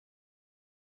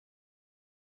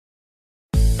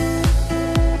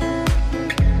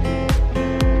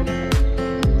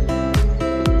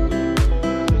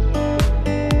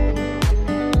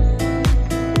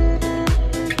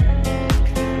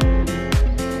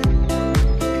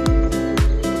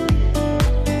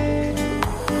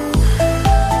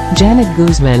Janet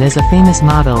Guzman is a famous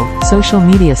model, social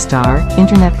media star,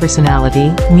 internet personality,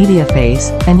 media face,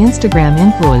 and Instagram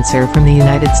influencer from the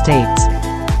United States.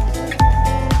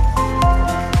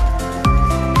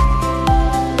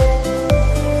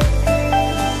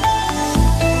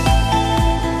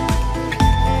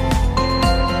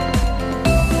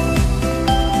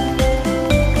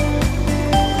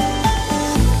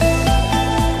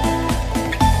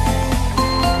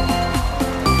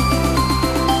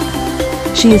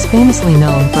 She is famously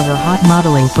known for her hot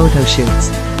modeling photo shoots.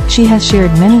 She has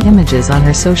shared many images on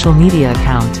her social media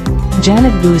account.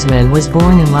 Janet Guzman was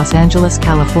born in Los Angeles,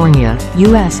 California,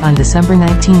 U.S. on December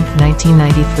 19,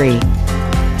 1993.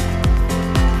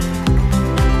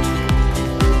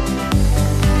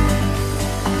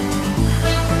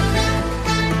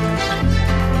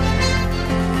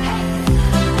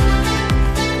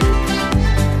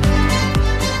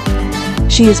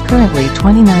 She is currently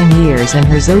 29 years and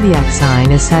her zodiac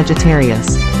sign is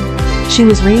Sagittarius. She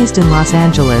was raised in Los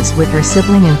Angeles with her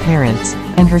sibling and parents,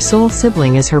 and her sole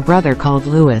sibling is her brother called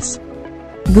Louis.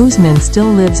 Guzman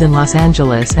still lives in Los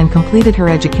Angeles and completed her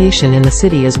education in the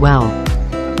city as well.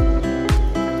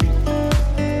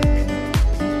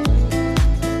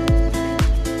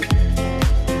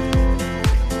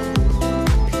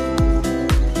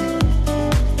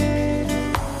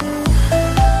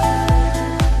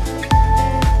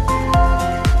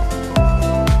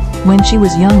 When she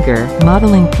was younger,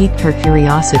 modeling piqued her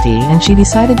curiosity and she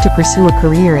decided to pursue a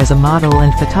career as a model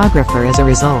and photographer as a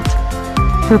result.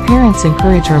 Her parents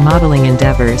encourage her modeling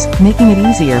endeavors, making it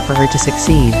easier for her to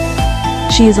succeed.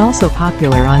 She is also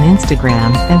popular on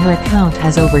Instagram, and her account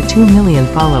has over 2 million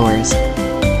followers.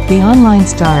 The online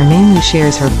star mainly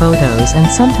shares her photos and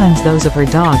sometimes those of her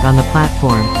dog on the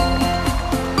platform.